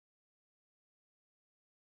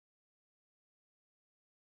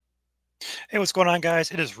Hey, what's going on,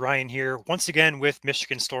 guys? It is Ryan here, once again with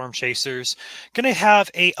Michigan Storm Chasers. Going to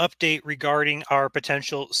have a update regarding our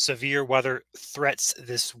potential severe weather threats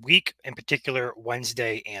this week, in particular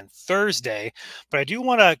Wednesday and Thursday. But I do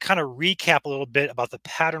want to kind of recap a little bit about the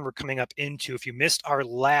pattern we're coming up into. If you missed our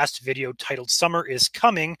last video titled "Summer is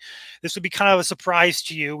Coming," this would be kind of a surprise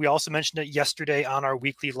to you. We also mentioned it yesterday on our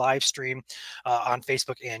weekly live stream on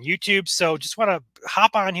Facebook and YouTube. So just want to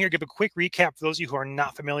hop on here, give a quick recap for those of you who are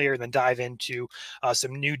not familiar, and then dive into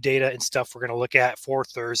some new data and stuff we're going to look at for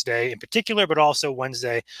Thursday in particular, but also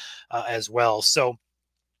Wednesday as well. So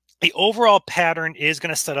the overall pattern is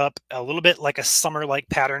going to set up a little bit like a summer-like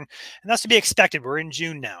pattern, and that's to be expected. We're in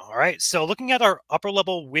June now, all right? So looking at our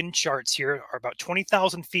upper-level wind charts here, are about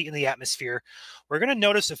 20,000 feet in the atmosphere. We're going to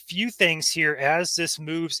notice a few things here as this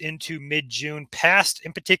moves into mid-June, past,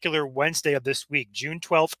 in particular, Wednesday of this week, June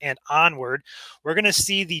 12th and onward. We're going to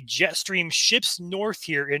see the jet stream shifts north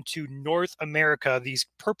here into North America. These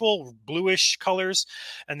purple, bluish colors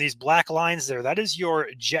and these black lines there, that is your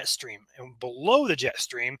jet stream. And below the jet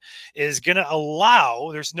stream is going to allow,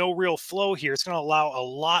 there's no real flow here, it's going to allow a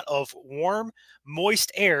lot of warm,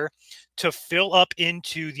 moist air to fill up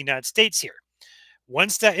into the United States here.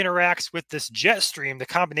 Once that interacts with this jet stream, the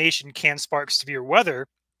combination can spark severe weather,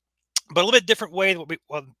 but a little bit different way than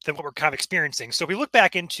what we're kind of experiencing. So if we look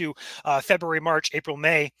back into February, March, April,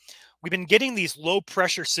 May, we've been getting these low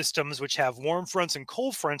pressure systems, which have warm fronts and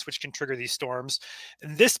cold fronts, which can trigger these storms.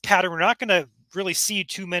 In this pattern, we're not going to really see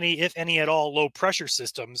too many, if any at all, low pressure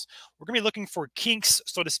systems. We're going to be looking for kinks,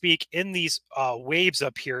 so to speak, in these waves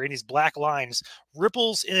up here, in these black lines.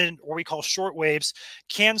 Ripples in what we call short waves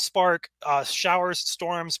can spark showers,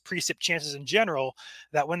 storms, precip chances in general,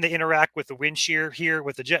 that when they interact with the wind shear here,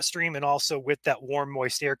 with the jet stream, and also with that warm,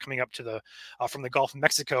 moist air coming up to the from the Gulf of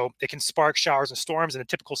Mexico, it can spark showers and storms in a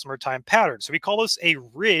typical summertime pattern. So we call this a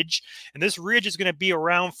ridge, and this ridge is going to be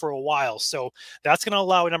around for a while. So that's going to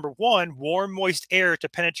allow, number one, warm, moist air to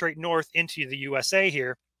penetrate north into the USA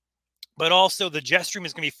here. But also the jet stream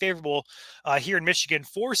is going to be favorable here in Michigan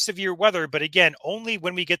for severe weather. But again, only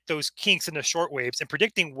when we get those kinks in the short waves. And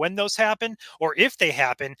predicting when those happen or if they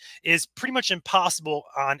happen is pretty much impossible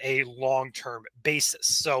on a long-term basis.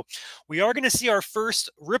 So we are going to see our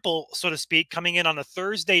first ripple, so to speak, coming in on a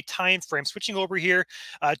Thursday time frame. Switching over here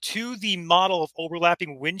to the model of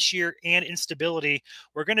overlapping wind shear and instability,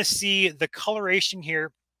 we're going to see the coloration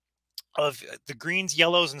here of the greens,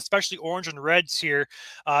 yellows, and especially orange and reds here,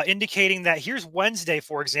 indicating that here's Wednesday,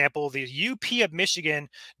 for example, the UP of Michigan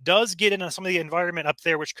does get into some of the environment up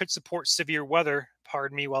there, which could support severe weather.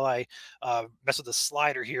 Pardon me while I mess with the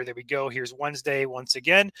slider here. There we go. Here's Wednesday once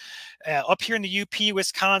again. Up here in the UP,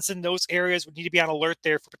 Wisconsin, those areas would need to be on alert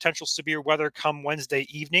there for potential severe weather come Wednesday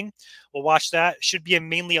evening. We'll watch that. Should be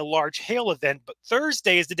mainly a large hail event, but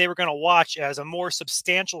Thursday is the day we're going to watch as a more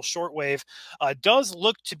substantial shortwave does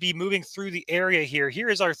look to be moving through the area here. Here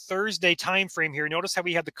is our Thursday time frame here. Notice how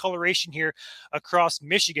we have the coloration here across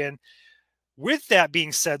Michigan. With that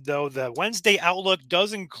being said, though, the Wednesday outlook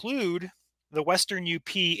does include the Western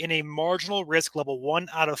UP in a marginal risk level 1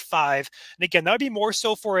 out of 5. And again, that would be more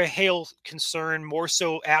so for a hail concern, more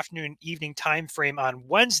so afternoon, evening time frame on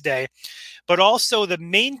Wednesday. But also the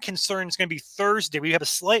main concern is going to be Thursday. We have a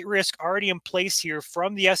slight risk already in place here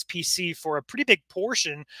from the SPC for a pretty big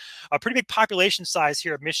portion, a pretty big population size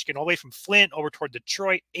here of Michigan, all the way from Flint over toward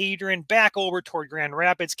Detroit, Adrian, back over toward Grand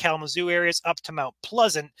Rapids, Kalamazoo areas, up to Mount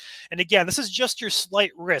Pleasant. And again, this is just your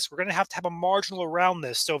slight risk. We're going to have a marginal around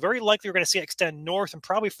this. So very likely we're going to see it extend north and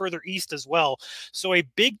probably further east as well. So a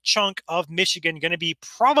big chunk of Michigan going to be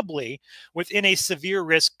probably within a severe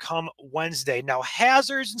risk come Wednesday. Now,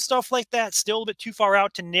 hazards and stuff like that, still a bit too far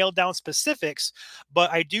out to nail down specifics, but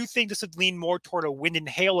I do think this would lean more toward a wind and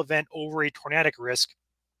hail event over a tornadic risk,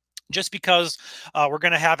 just because we're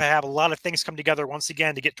going to have a lot of things come together once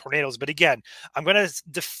again to get tornadoes. But again, I'm going to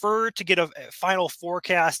defer to get a final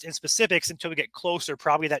forecast and specifics until we get closer,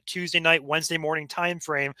 probably that Tuesday night, Wednesday morning time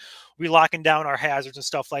frame. We locking down our hazards and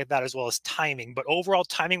stuff like that, as well as timing. But overall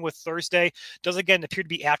timing with Thursday does, again, appear to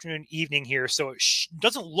be afternoon, evening here. So it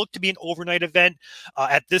doesn't look to be an overnight event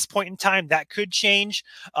at this point in time. That could change.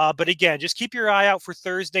 But again, just keep your eye out for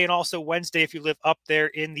Thursday and also Wednesday if you live up there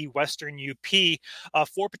in the Western UP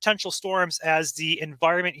for potential potential storms, as the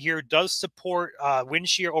environment here does support wind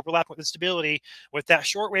shear overlap with instability. With that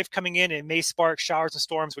short wave coming in, it may spark showers and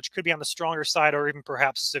storms, which could be on the stronger side or even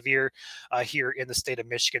perhaps severe here in the state of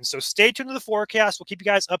Michigan. So stay tuned to the forecast. We'll keep you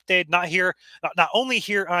guys updated, not only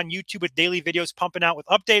here on YouTube with daily videos pumping out with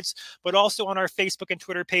updates, but also on our Facebook and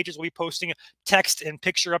Twitter pages. We'll be posting text and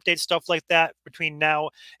picture updates, stuff like that between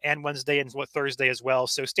now and Wednesday and Thursday as well.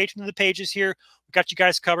 So stay tuned to the pages here. We've got you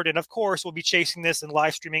guys covered. And of course, we'll be chasing this and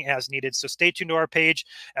live streaming as needed. So stay tuned to our page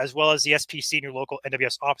as well as the SPC and your local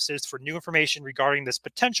NWS offices for new information regarding this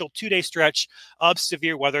potential 2-day stretch of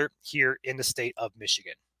severe weather here in the state of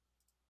Michigan.